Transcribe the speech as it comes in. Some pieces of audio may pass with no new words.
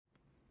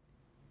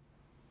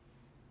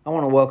I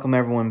want to welcome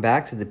everyone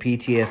back to the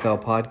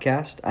PTFL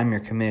podcast. I'm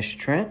your commish,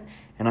 Trent,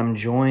 and I'm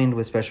joined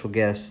with special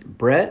guest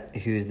Brett,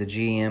 who's the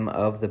GM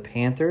of the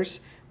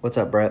Panthers. What's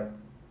up, Brett?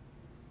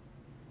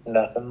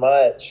 Nothing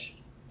much.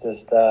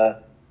 Just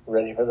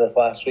ready for this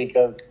last week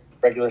of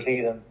regular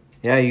season.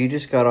 Yeah, you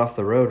just got off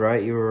the road,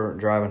 right? You were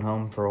driving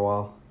home for a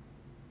while.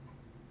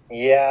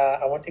 Yeah,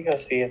 I went to go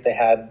see if they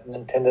had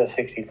Nintendo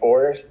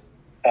 64s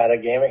at a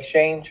game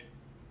exchange.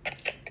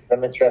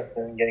 I'm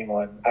interested in getting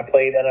one. I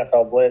played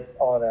NFL Blitz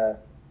on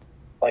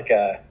what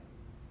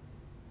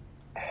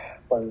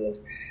is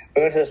this?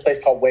 We went to this place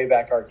called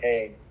Wayback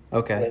Arcade.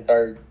 Okay. With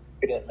our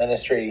student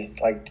ministry,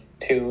 right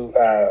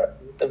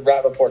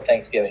before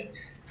Thanksgiving.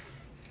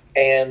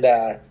 And,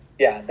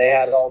 they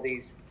had all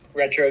these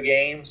retro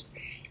games,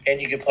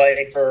 and you could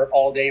play for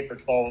all day for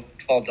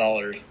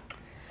 $12.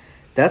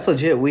 That's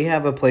legit. We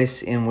have a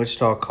place in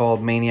Wichita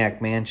called Maniac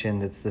Mansion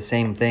that's the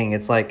same thing.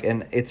 It's like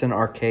it's an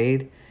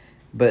arcade,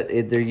 but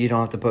you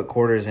don't have to put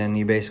quarters in.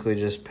 You basically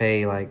just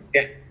pay like...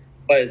 Yeah,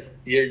 but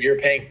you're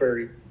paying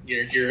for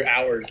your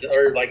hours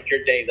or like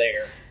your day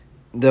there.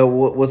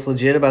 What's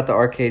legit about the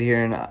arcade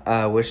here in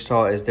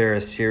Wichita is they're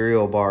a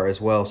cereal bar as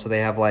well. So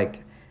they have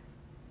like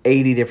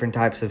 80 different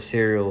types of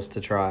cereals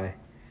to try.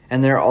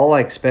 And they're all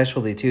like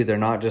specialty too. They're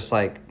not just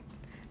like...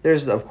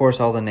 There's, of course,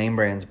 all the name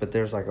brands, but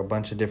there's like a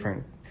bunch of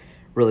different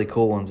really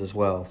cool ones as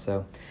well.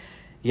 So,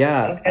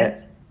 yeah.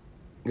 Okay.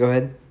 Go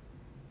ahead.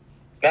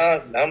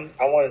 No,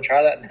 I want to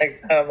try that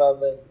next time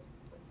I'm in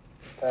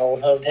my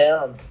old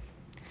hometown.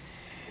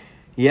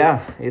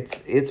 Yeah,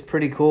 it's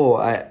pretty cool.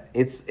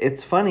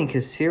 It's funny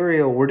because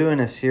we're doing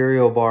a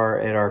cereal bar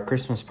at our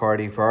Christmas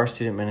party for our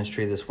student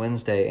ministry this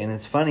Wednesday, and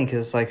it's funny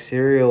because it's like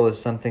cereal is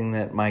something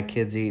that my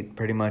kids eat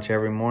pretty much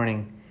every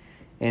morning,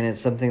 and it's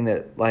something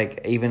that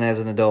like even as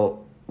an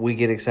adult we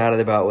get excited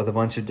about with a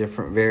bunch of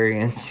different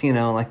variants.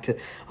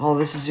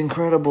 This is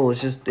incredible.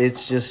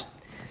 It's just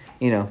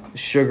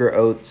sugar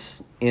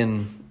oats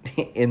in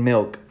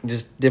milk,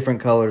 just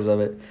different colors of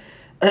it.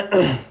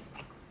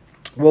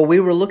 Well, we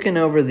were looking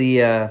over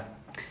the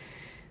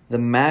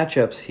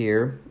matchups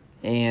here,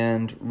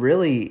 and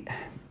really,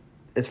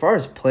 as far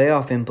as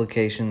playoff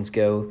implications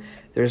go,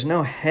 there's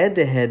no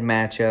head-to-head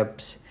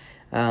matchups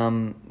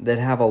that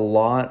have a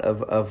lot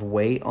of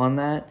weight on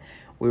that.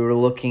 We were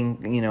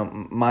looking,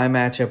 my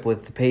matchup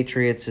with the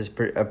Patriots is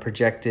a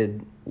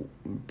projected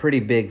pretty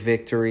big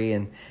victory,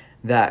 and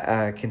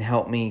that can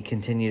help me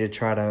continue to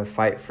try to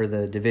fight for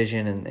the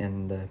division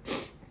and the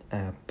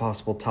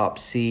possible top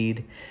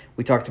seed.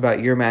 We talked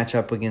about your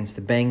matchup against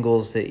the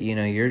Bengals, that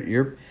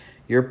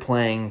you're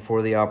playing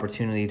for the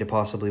opportunity to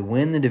possibly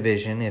win the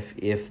division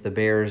if the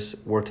Bears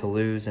were to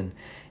lose, and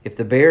if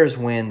the Bears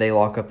win, they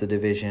lock up the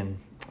division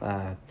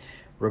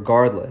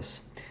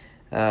regardless.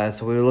 So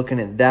we were looking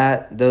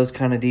at those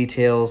kind of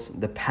details.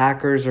 The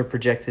Packers are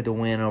projected to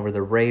win over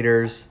the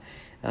Raiders.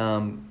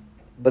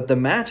 But the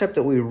matchup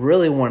that we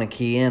really want to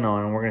key in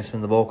on, and we're going to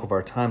spend the bulk of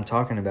our time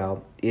talking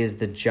about, is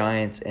the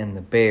Giants and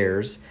the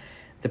Bears.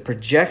 The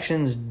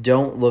projections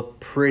don't look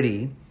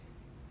pretty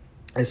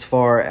as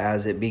far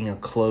as it being a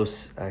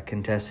close,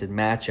 contested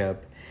matchup,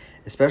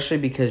 especially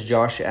because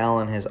Josh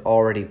Allen has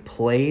already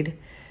played,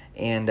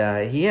 and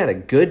he had a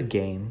good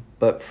game.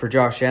 But for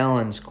Josh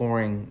Allen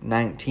scoring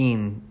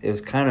 19, it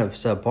was kind of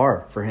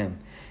subpar for him.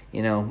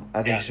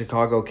 I think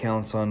Chicago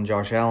counts on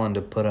Josh Allen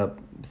to put up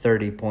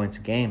 30 points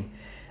a game.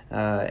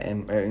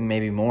 And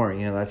maybe more.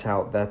 That's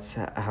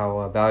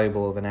how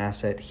valuable of an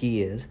asset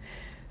he is.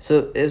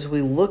 So as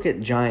we look at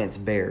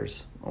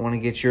Giants-Bears, I want to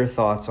get your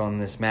thoughts on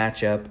this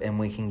matchup, and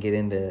we can get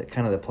into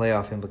kind of the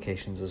playoff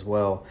implications as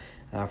well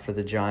for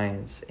the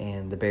Giants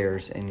and the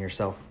Bears and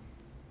yourself.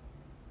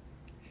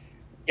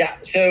 Yeah.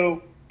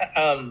 So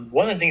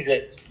one of the things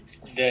that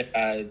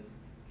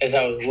as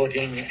I was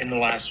looking in the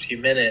last few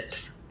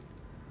minutes,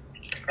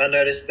 I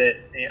noticed that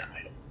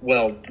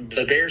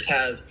the Bears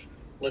have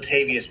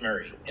Latavius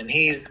Murray, and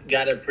he's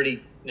got a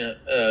pretty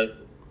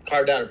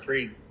carved out a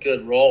pretty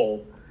good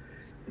role.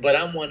 But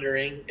I'm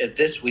wondering if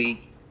this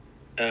week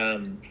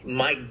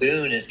Mike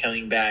Boone is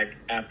coming back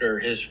after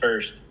his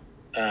first,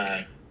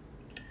 he's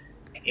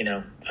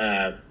been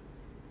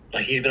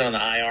on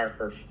the IR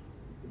for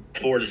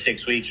 4 to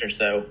 6 weeks or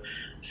so.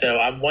 So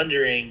I'm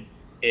wondering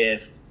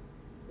if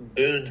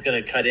Boone's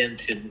going to cut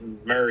into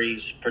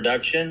Murray's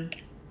production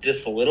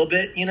just a little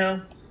bit,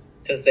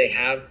 since they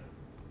have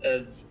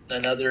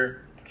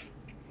another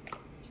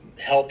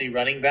healthy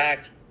running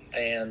back,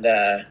 and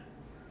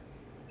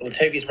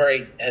Latavius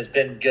Murray has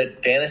been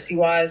good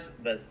fantasy-wise,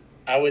 but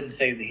I wouldn't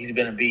say that he's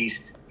been a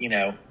beast,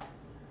 Yeah,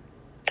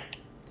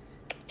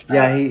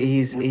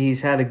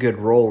 he's had a good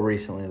role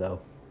recently, though.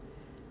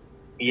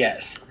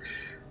 Yes.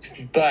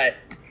 But,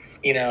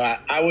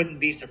 I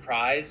wouldn't be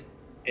surprised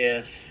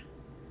if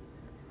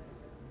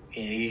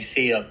you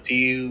see a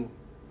few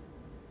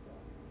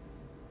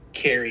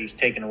carries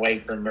taken away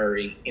from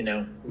Murray,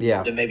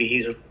 that maybe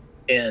he's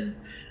in.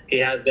 He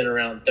has been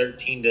around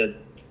 13 to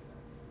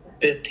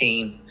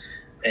 15,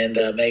 and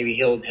maybe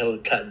he'll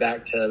cut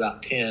back to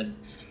about 10.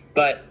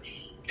 But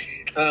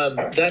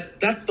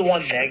That's the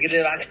one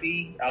negative I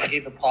see. I'll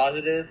give a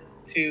positive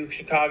to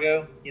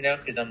Chicago,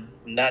 because I'm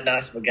not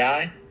nice of a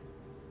guy.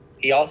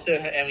 He also,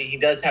 he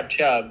does have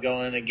Chubb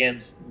going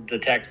against the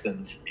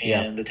Texans,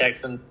 and the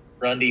Texans'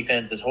 run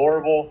defense is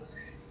horrible.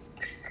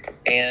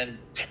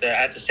 And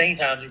at the same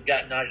time, you've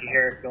got Najee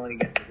Harris going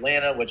against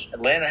Atlanta, which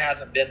Atlanta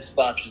hasn't been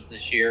slouches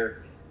this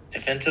year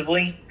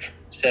defensively.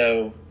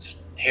 So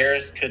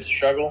Harris could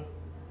struggle.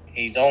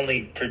 He's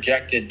only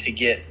projected to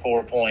get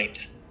 4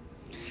 points.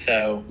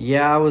 So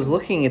yeah, I was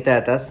looking at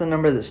that. That's the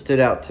number that stood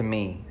out to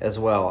me as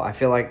well. I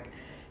feel like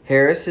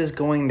Harris is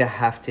going to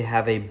have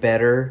a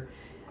better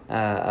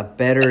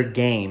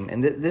game.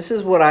 And this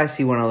is what I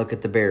see when I look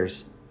at the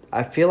Bears.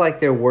 I feel like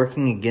they're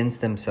working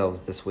against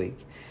themselves this week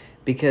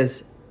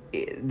because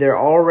they're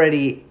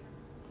already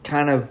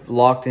kind of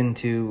locked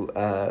into,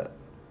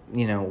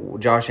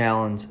 Josh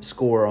Allen's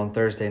score on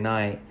Thursday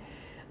night.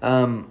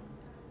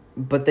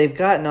 But they've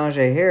got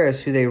Najee Harris,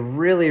 who they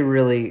really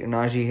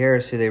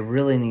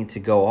need to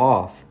go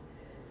off.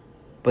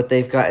 But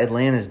they've got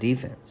Atlanta's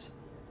defense.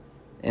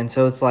 And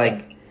so it's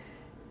like,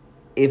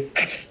 if,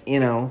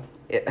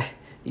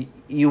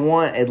 you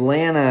want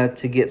Atlanta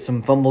to get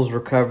some fumbles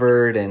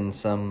recovered and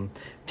some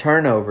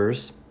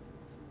turnovers.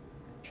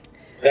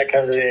 That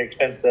comes at the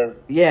expense of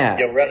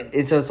running.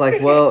 And so it's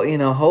like, well,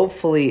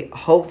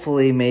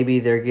 hopefully maybe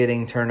they're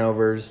getting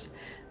turnovers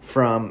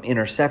from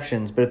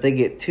interceptions. But if they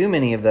get too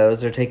many of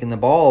those, they're taking the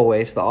ball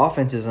away, so the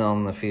offense isn't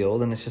on the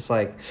field. And it's just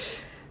like,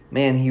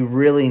 man, he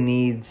really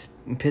needs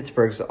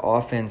Pittsburgh's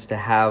offense to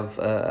have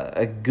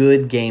a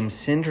good game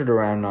centered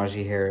around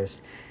Najee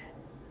Harris.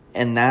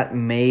 And that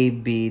may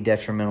be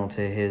detrimental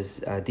to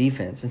his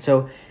defense. And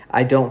so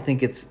I don't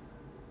think it's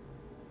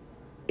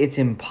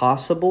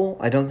impossible.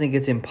 I don't think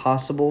it's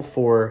impossible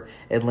for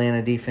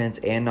Atlanta defense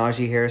and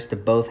Najee Harris to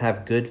both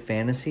have good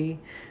fantasy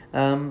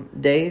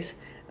days,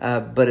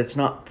 but it's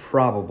not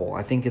probable.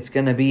 I think it's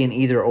going to be an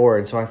either or.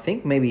 And so I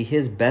think maybe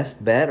his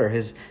best bet or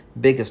his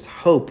biggest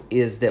hope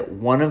is that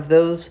one of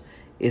those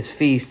is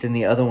feast and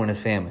the other one is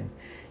famine.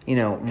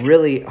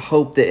 Really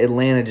hope that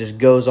Atlanta just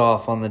goes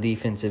off on the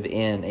defensive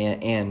end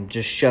and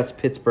just shuts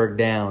Pittsburgh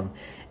down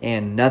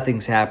and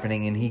nothing's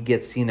happening and he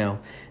gets,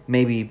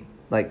 maybe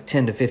like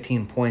 10 to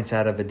 15 points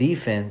out of a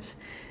defense.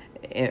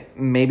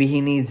 Maybe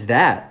he needs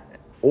that.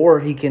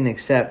 Or he can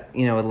accept,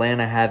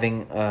 Atlanta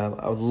having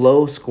a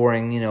low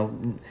scoring,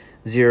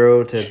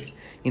 0 to,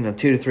 2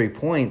 to 3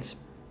 points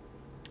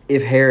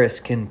if Harris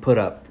can put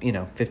up,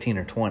 15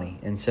 or 20.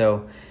 And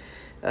so,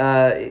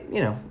 I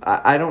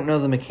don't know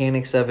the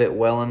mechanics of it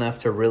well enough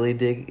to really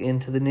dig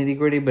into the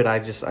nitty-gritty, but I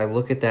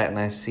look at that and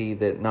I see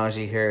that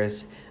Najee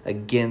Harris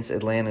against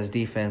Atlanta's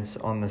defense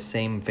on the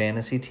same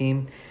fantasy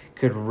team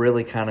could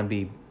really kind of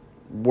be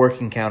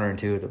working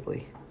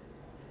counterintuitively.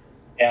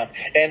 Yeah,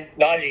 and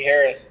Najee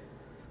Harris,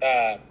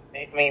 I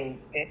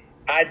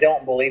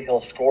don't believe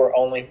he'll score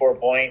only 4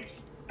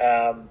 points.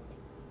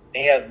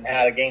 He hasn't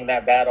had a game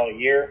that bad all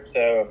year,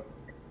 so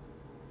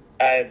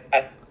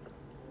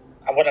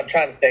what I'm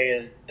trying to say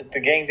is the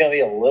game's going to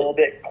be a little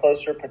bit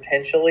closer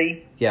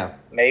potentially. Yeah.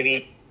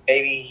 Maybe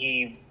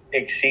he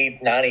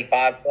exceeds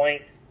 95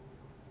 points,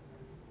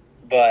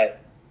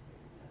 but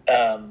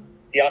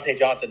Deontay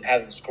Johnson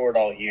hasn't scored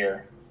all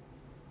year.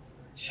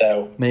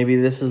 So maybe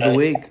this is the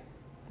week.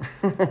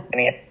 And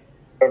he had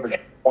over 2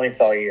 points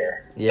all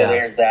year. Yeah. So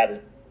there's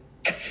that.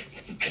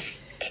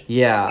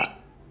 Yeah.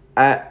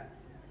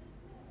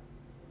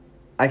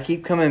 I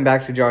keep coming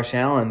back to Josh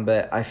Allen,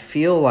 but I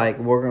feel like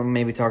we're going to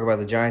maybe talk about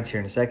the Giants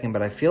here in a second,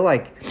 but I feel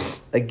like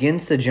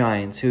against the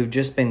Giants, who've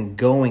just been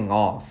going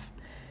off,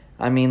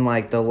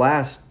 the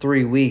last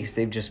 3 weeks,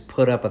 they've just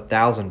put up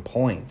 1,000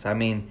 points.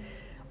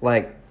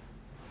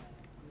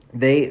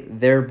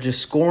 They're just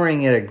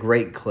scoring at a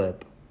great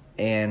clip,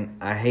 and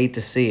I hate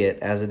to see it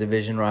as a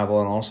division rival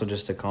and also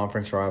just a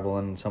conference rival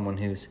and someone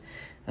who's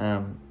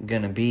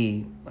going to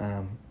be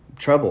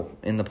trouble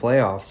in the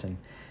playoffs and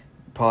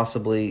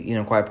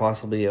quite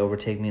possibly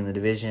overtake me in the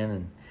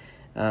division.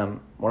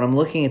 And when I'm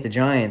looking at the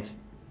Giants,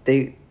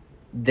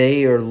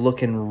 they are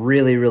looking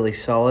really, really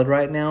solid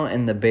right now,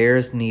 and the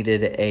Bears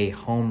needed a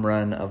home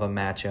run of a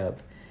matchup.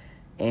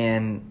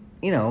 And,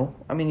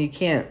 you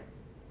can't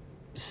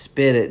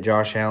spit at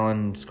Josh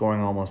Allen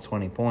scoring almost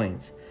 20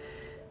 points.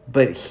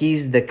 But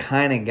he's the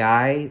kind of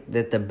guy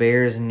that the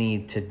Bears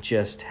need to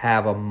just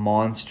have a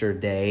monster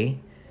day.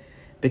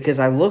 Because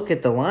I look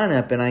at the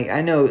lineup, and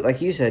I know,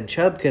 like you said,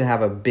 Chubb could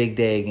have a big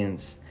day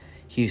against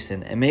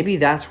Houston. And maybe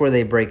that's where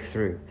they break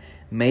through.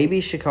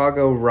 Maybe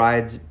Chicago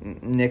rides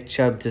Nick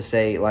Chubb to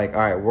say, all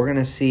right, we're going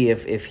to see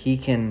if he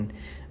can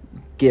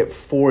get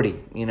 40,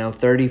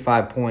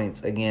 35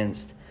 points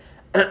against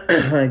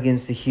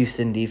the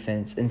Houston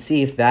defense and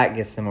see if that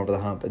gets them over the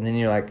hump. And then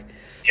you're like,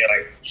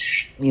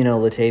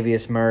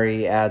 Latavius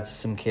Murray adds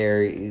some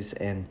carries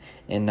and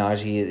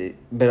Najee.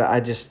 But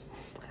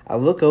I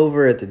look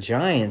over at the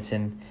Giants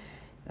and,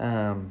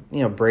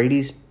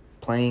 Brady's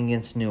playing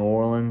against New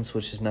Orleans,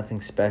 which is nothing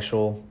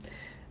special.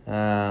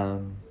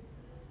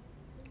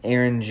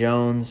 Aaron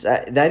Jones,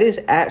 that is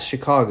at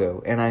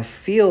Chicago. And I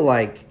feel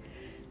like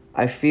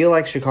I feel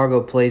like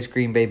Chicago plays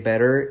Green Bay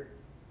better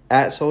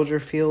at Soldier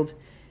Field,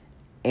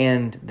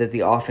 and that the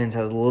offense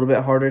has a little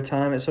bit harder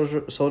time at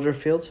Soldier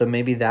Field, so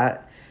maybe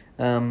that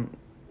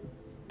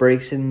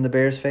breaks in the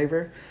Bears'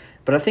 favor.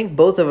 But I think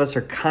both of us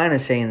are kind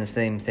of saying the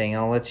same thing.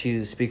 I'll let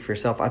you speak for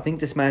yourself. I think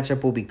this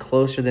matchup will be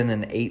closer than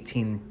an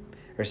 18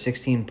 or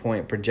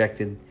 16-point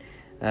projected,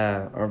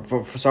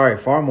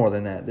 far more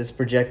than that. This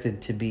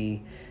projected to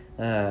be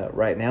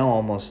right now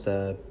almost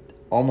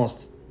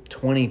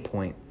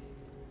 20-point.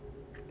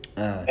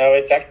 No,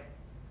 it's actually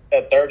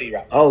at 30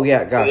 right now. Oh,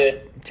 yeah, gosh.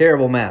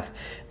 Terrible math.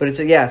 But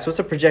so it's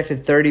a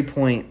projected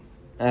 30-point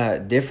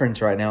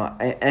difference right now.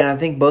 And I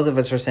think both of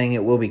us are saying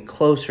it will be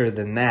closer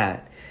than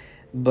that.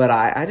 But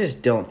I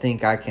just don't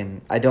think I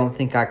can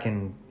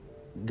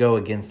go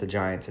against the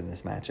Giants in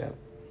this matchup.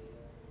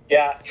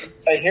 Yeah,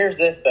 here's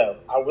this, though.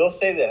 I will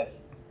say this.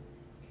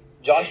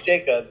 Josh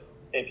Jacobs,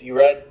 if you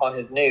read on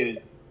his news,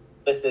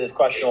 listed as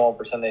questionable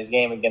for Sunday's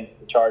game against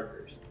the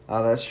Chargers.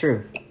 Oh, that's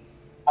true.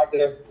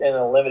 Practiced in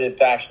a limited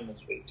fashion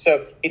this week.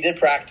 So he did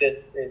practice.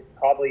 It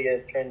probably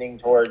is trending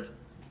towards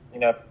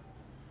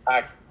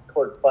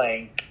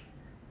playing.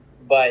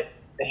 But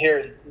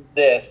here's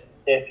this.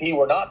 If he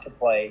were not to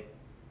play,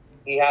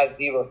 he has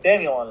Deebo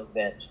Samuel on his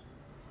bench.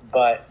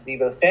 But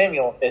Deebo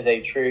Samuel is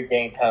a true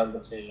game time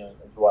decision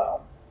as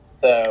well.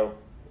 So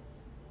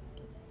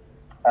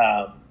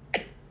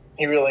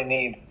he really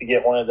needs to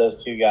get one of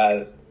those two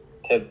guys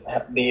to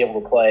be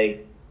able to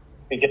play.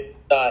 Because if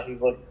not,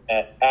 he's looking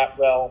at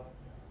Atwell,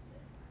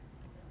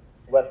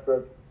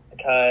 Westbrook,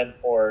 Kine,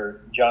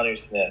 or Jonnu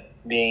Smith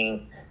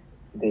being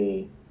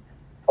the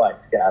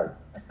flex guy.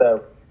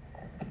 So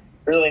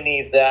really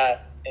needs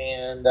that.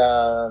 And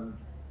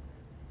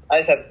I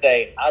just have to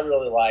say, I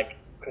really like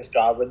Chris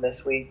Godwin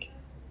this week.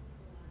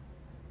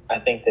 I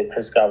think that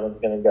Chris Godwin's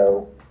going to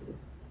go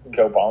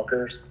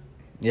bonkers.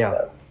 Yeah.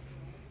 So.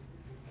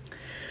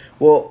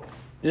 Well,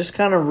 just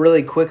kind of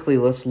really quickly,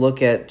 let's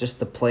look at just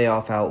the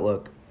playoff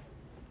outlook.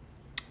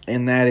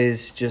 And that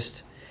is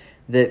just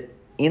that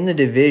in the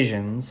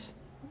divisions,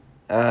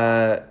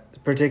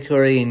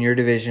 particularly in your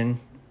division,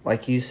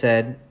 like you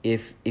said,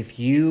 if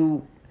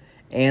you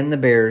and the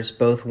Bears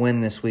both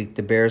win this week,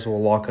 the Bears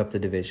will lock up the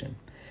division.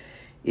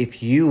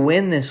 If you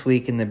win this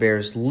week and the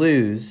Bears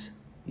lose,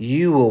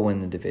 you will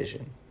win the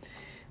division.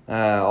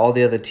 All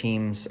the other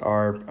teams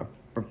are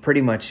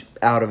pretty much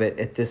out of it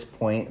at this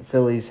point.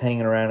 Philly's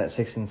hanging around at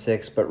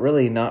 6-6, but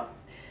really not.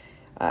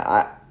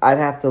 I'd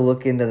have to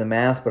look into the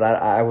math, but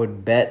I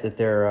would bet that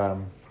they're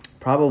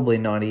probably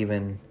not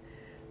even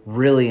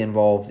really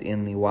involved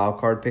in the wild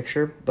card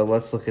picture. But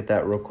let's look at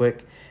that real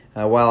quick.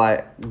 While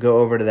I go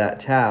over to that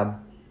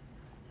tab,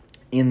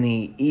 in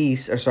the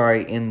East,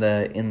 in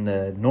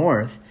the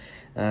North,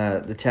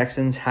 the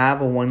Texans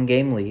have a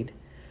 1-game lead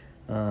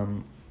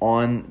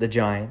on the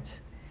Giants,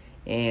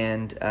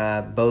 and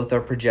both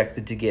are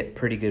projected to get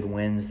pretty good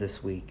wins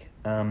this week.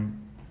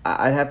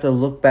 I'd have to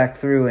look back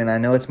through, and I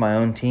know it's my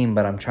own team,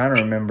 but I'm trying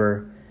to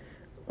remember.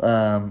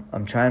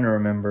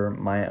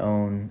 My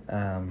own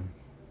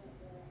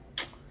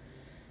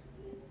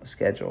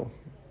schedule.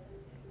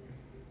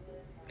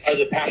 Are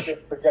the Packers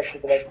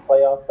projected to make the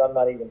playoffs? I'm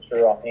not even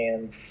sure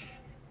offhand.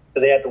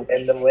 Do they have to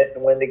win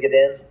to get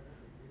in?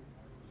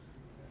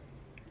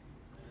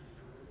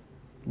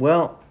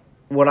 Well,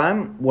 what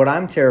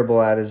I'm terrible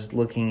at is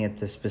looking at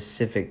the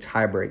specific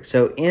tiebreak.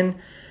 So in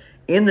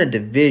the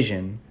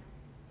division,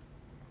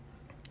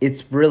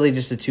 it's really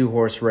just a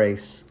 2-horse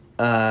race.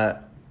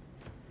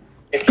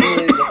 If you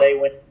lose and they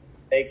win,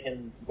 they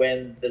can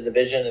win the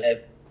division.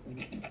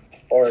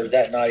 Or is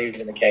that not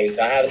even the case?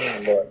 I haven't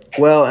even looked.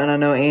 Well, and I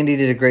know Andy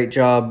did a great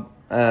job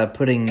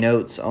putting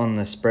notes on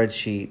the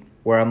spreadsheet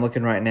where I'm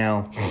looking right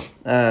now.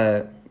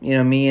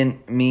 Me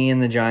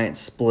and the Giants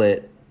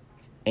split,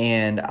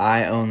 and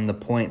I own the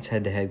points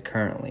head-to-head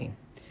currently.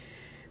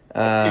 If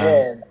you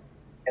win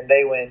and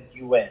they win,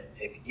 you win.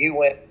 If you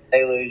win,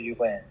 they lose, you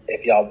win.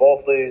 If y'all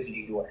both lose,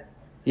 you win.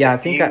 Yeah,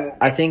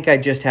 I think I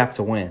just have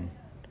to win.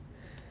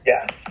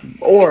 Yeah.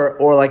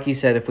 Or like you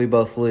said, if we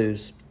both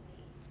lose,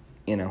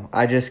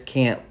 I just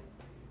can't.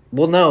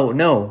 Well,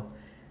 no.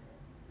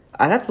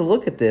 I'd have to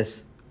look at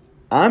this.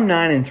 I'm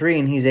 9-3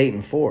 and he's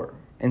 8-4,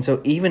 and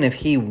so even if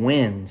he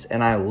wins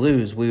and I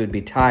lose, we would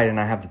be tied, and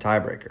I have the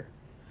tiebreaker.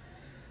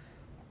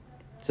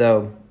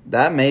 So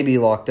that may be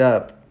locked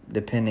up,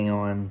 depending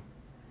on.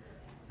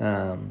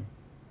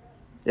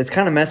 It's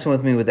kind of messing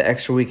with me with the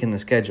extra week in the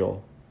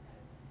schedule.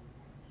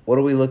 What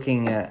are we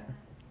looking at?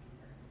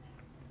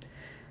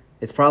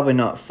 It's probably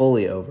not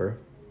fully over.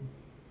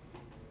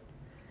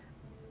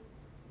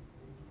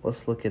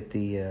 Let's look at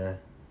the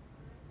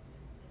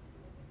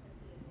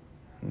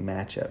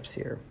matchups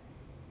here.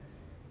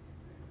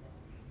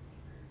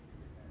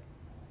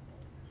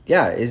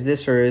 Yeah, is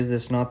this or is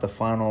this not the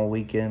final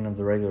weekend of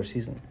the regular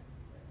season?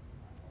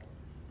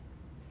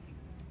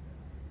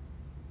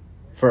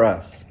 For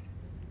us.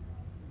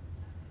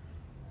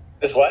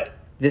 This what?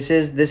 This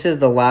is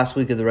the last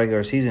week of the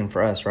regular season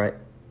for us, right?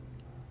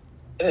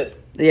 It is.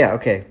 Yeah,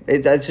 okay.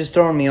 It's just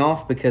throwing me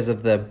off because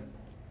of the...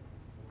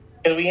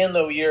 Because we end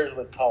the years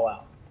with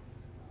call-outs.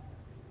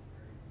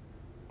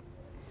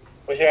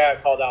 Wish I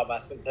got called out by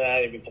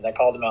Cincinnati because I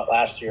called them out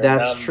last year.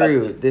 That's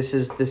true. This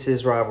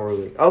is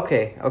rivalry week.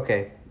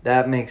 Okay,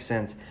 that makes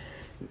sense.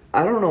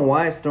 I don't know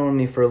why it's throwing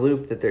me for a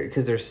loop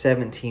because there's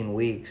 17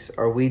 weeks.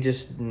 Are we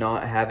just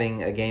not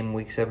having a game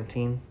week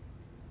 17?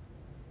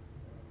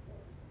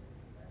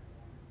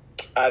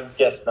 I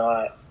guess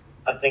not.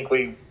 I think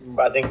we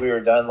were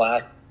done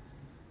last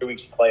 2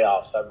 weeks of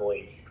playoffs, I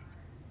believe.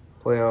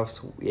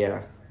 Playoffs,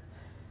 yeah.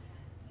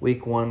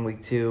 Week 1,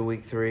 week 2,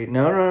 week 3.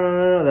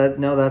 No.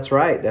 That's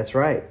right. That's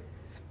right.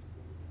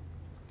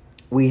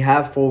 We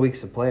have 4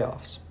 weeks of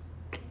playoffs.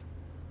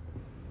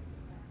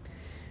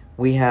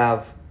 We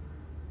have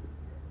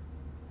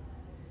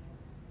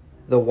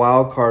the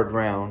wild card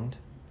round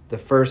the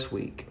first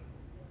week.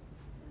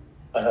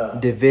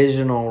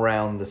 Divisional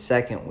round the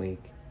second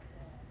week.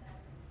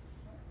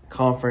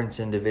 Conference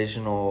and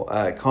divisional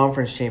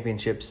conference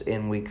championships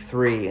in week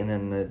 3, and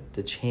then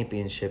the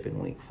championship in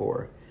week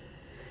 4.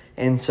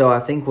 And so I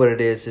think what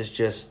it is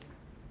just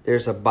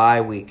there's a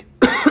bye week.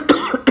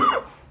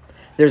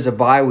 There's a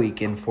bye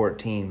week in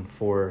 14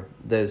 for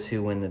those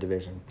who win the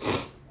division.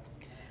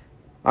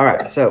 All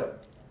right, so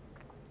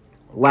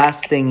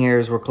last thing here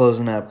is we're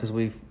closing up because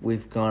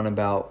we've gone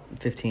about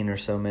 15 or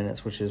so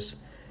minutes, which is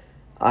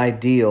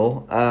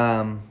ideal.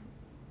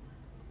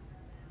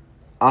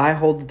 I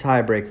hold the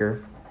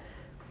tiebreaker,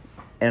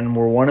 and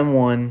we're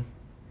 1-1.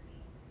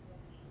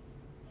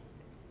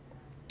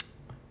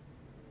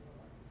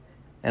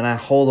 And I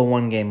hold a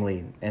 1-game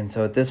lead. And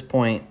so at this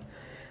point,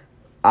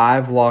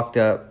 I've locked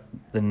up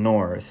the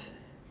North,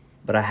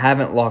 but I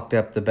haven't locked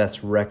up the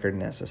best record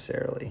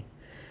necessarily.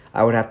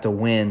 I would have to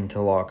win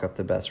to lock up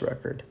the best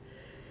record.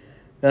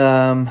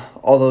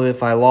 Although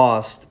if I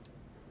lost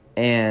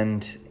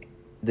and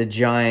the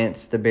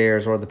Giants, the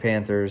Bears, or the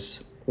Panthers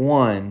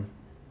won,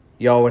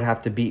 y'all would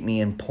have to beat me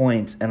in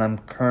points, and I'm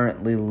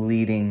currently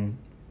leading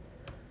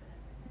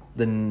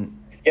the...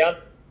 Yeah,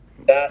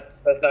 that's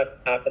not going to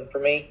happen for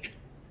me.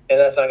 And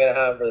that's not going to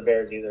happen for the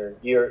Bears either.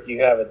 You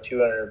have a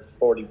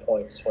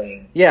 240-point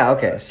swing. Yeah,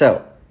 okay.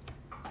 So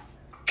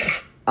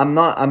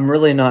I'm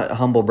really not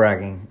humble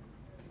bragging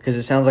because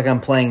it sounds like I'm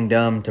playing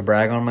dumb to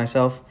brag on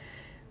myself.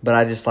 But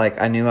I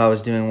knew I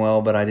was doing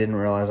well, but I didn't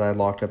realize I had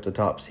locked up the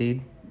top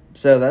seed.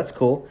 So that's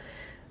cool.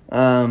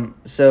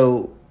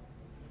 So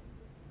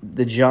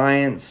the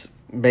Giants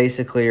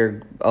basically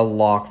are a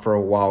lock for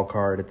a wild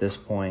card at this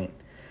point.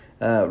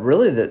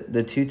 Really,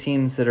 the two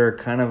teams that are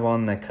kind of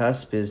on the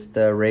cusp is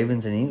the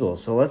Ravens and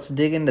Eagles. So let's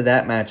dig into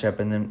that matchup,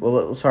 and then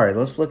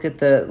let's look at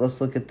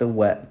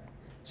the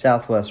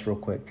Southwest real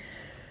quick.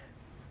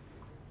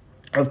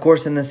 Of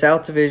course, in the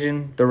South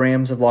Division, the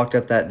Rams have locked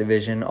up that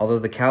division, although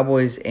the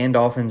Cowboys and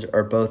Dolphins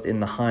are both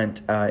in the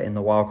hunt in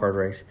the wild card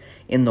race.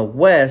 In the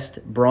West,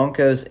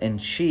 Broncos and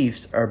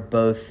Chiefs are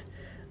both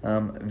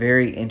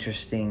very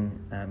interesting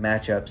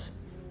matchups.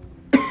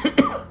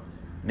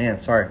 Man,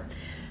 sorry.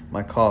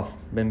 My cough.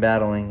 Been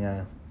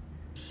battling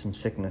some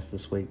sickness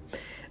this week.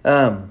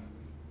 And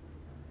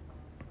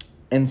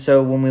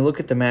so when we look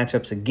at the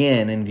matchups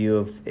again in view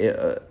of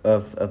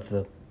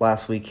the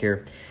last week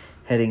here,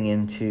 heading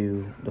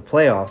into the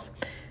playoffs,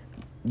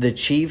 the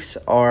Chiefs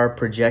are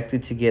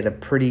projected to get a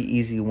pretty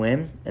easy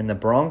win, and the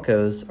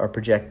Broncos are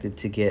projected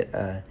to get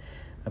a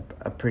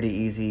pretty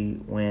easy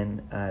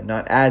win.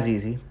 Not as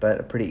easy, but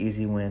a pretty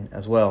easy win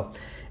as well.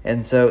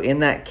 And so in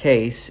that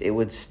case, it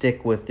would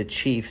stick with the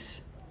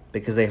Chiefs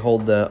because they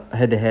hold the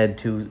head-to-head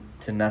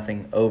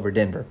 2-0 over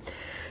Denver.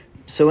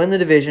 So in the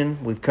division,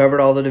 we've covered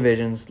all the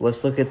divisions.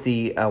 Let's look at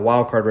the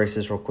wild card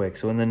races real quick.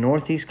 So in the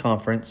Northeast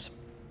Conference,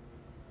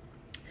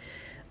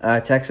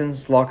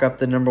 Texans lock up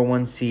the number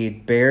 1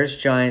 seed. Bears,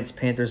 Giants,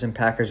 Panthers, and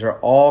Packers are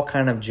all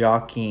kind of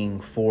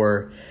jockeying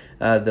for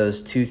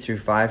those 2 through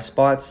 5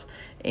 spots.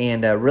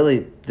 And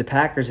really, the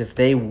Packers, if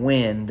they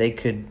win, they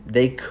could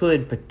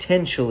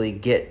potentially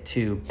get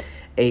to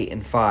 8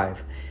 and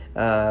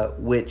 5,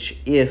 which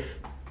if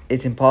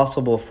it's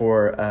impossible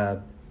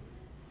for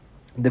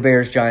the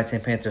Bears, Giants,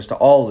 and Panthers to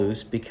all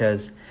lose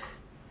because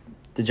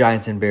the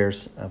Giants and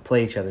Bears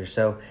play each other.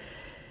 So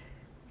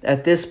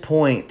at this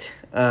point,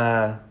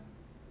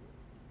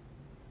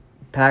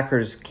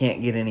 Packers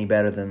can't get any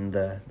better than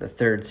the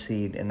 3rd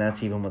seed, and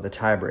that's even with a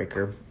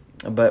tiebreaker.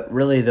 But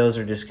really, those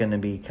are just going to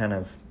be kind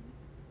of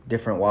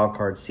different wild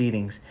card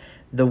seedings.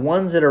 The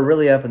ones that are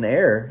really up in the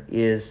air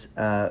is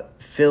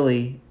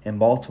Philly and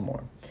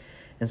Baltimore.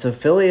 And so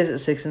Philly is at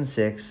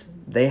 6-6.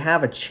 They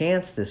have a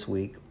chance this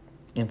week.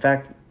 In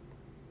fact,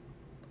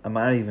 I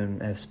might even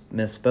have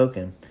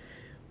misspoken.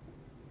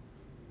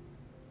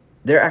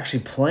 They're actually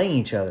playing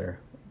each other.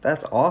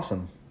 That's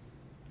awesome.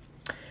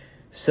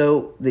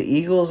 So the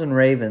Eagles and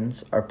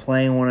Ravens are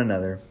playing one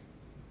another.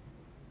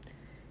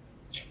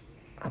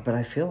 But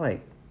I feel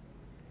like,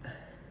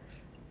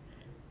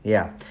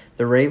 yeah,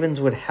 the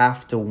Ravens would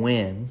have to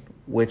win,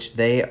 which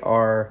they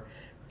are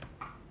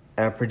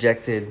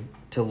projected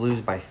to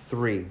lose by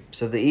 3.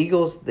 So the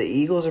Eagles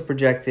are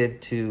projected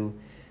to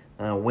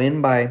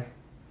win by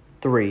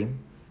 3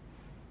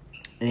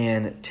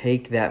 and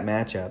take that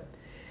matchup.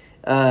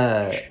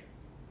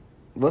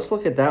 Let's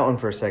look at that one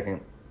for a second.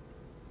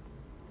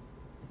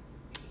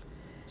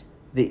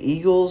 the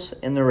Eagles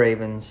and the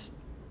Ravens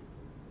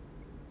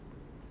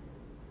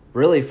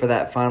really for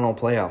that final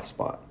playoff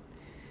spot.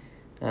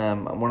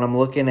 When I'm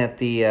looking at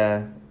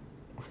the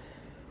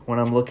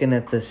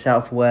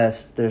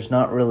Southwest, there's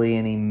not really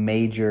any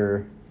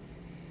major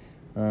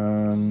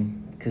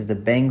because the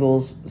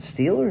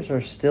Steelers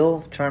are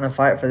still trying to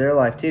fight for their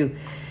life too.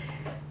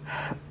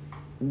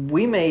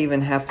 We may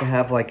even have to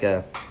have like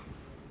a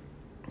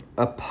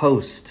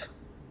post,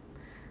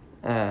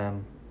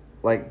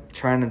 like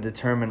trying to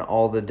determine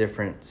all the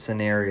different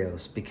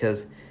scenarios,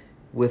 because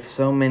with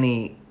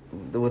 3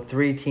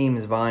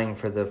 teams vying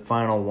for the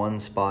final 1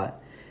 spot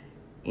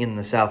in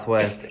the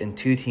Southwest and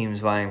 2 teams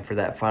vying for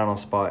that final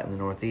spot in the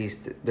Northeast,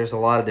 there's a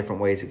lot of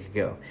different ways it could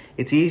go.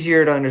 It's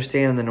easier to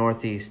understand in the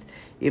Northeast.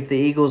 If the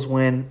Eagles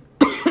win,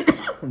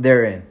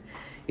 they're in.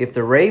 If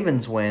the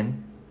Ravens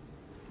win,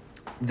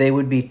 they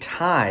would be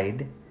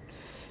tied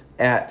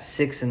at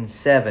 6 and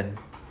 7,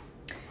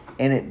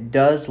 and it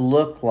does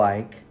look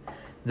like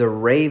the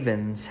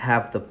Ravens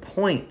have the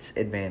points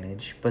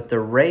advantage, but the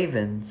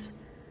Ravens,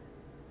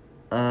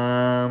 we'd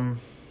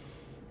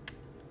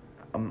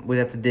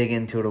have to dig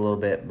into it a little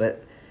bit,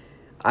 but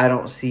I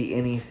don't see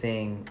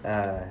anything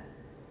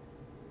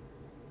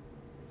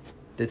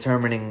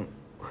determining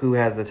who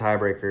has the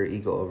tiebreaker,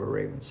 Eagle over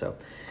Ravens. So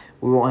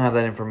we won't have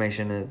that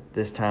information at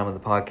this time of the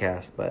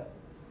podcast, but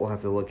we'll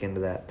have to look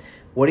into that.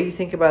 What do you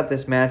think about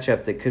this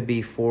matchup that could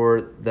be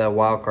for the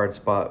wild card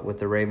spot with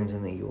the Ravens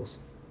and the Eagles?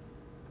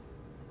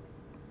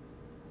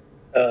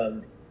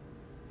 Well,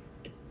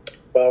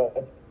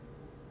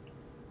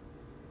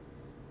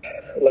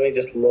 let me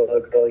just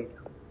look really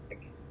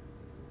quick.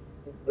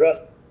 Russ.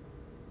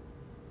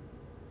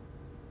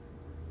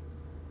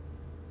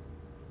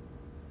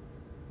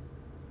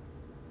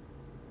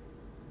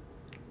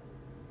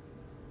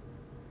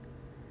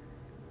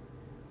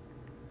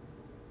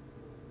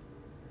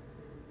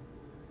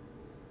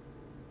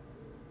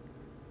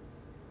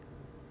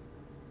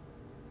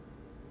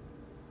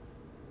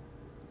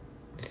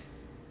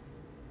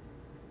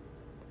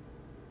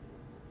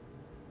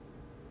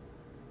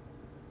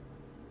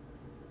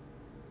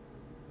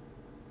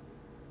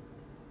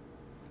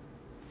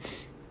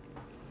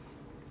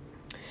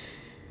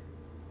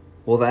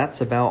 Well, that's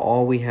about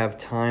all we have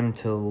time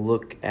to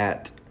look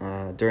at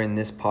during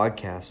this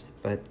podcast.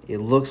 But it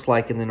looks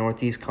like in the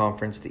Northeast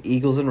Conference, the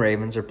Eagles and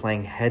Ravens are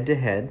playing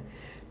head-to-head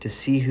to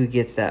see who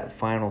gets that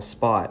final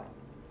spot.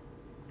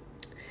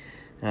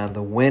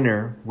 The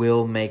winner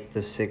will make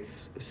the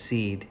 6th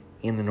seed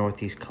in the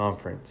Northeast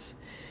Conference.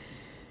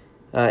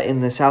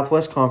 In the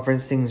Southwest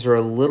Conference, things are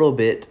a little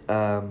bit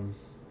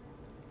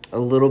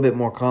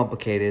more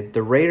complicated.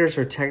 The Raiders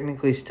are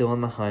technically still in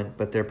the hunt,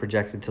 but they're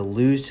projected to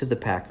lose to the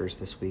Packers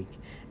this week.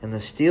 And the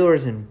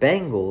Steelers and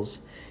Bengals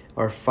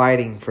are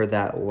fighting for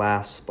that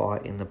last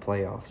spot in the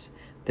playoffs.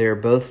 They're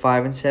both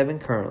 5 and 7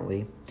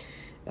 currently.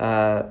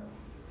 The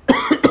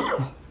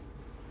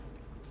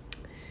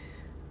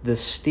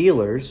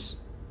Steelers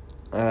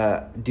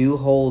do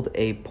hold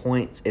a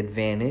points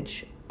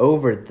advantage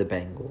over the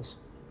Bengals.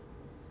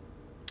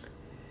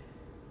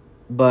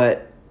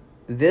 But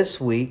this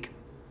week,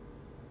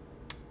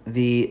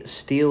 the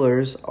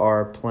Steelers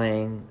are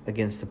playing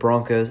against the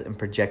Broncos and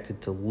projected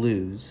to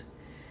lose.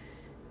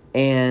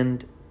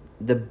 And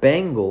the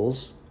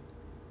Bengals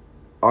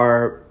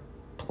are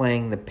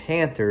playing the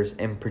Panthers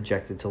and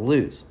projected to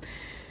lose.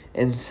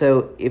 And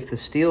so if the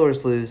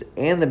Steelers lose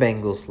and the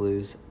Bengals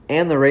lose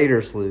and the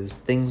Raiders lose,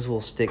 things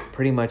will stick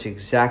pretty much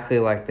exactly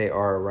like they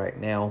are right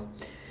now.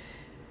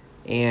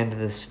 And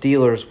the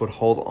Steelers would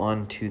hold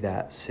on to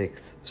that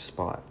 6th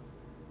spot.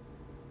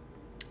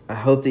 I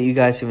hope that you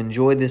guys have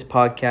enjoyed this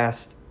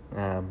podcast.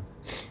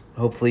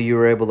 Hopefully you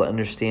were able to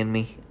understand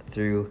me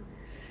through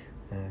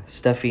a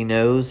stuffy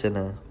nose and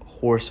a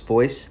hoarse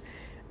voice.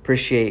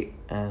 Appreciate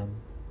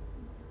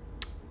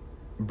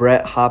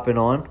Brett hopping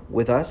on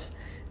with us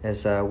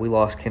as we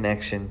lost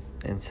connection,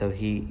 and so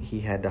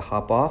he had to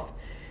hop off.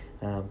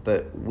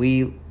 But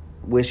we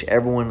wish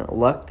everyone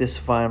luck this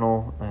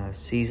final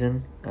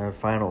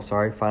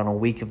final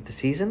week of the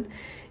season.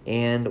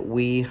 And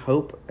we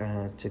hope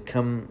to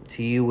come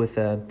to you with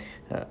a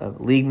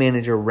league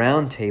manager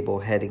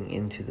roundtable heading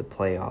into the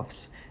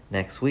playoffs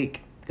next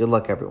week. Good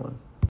luck, everyone.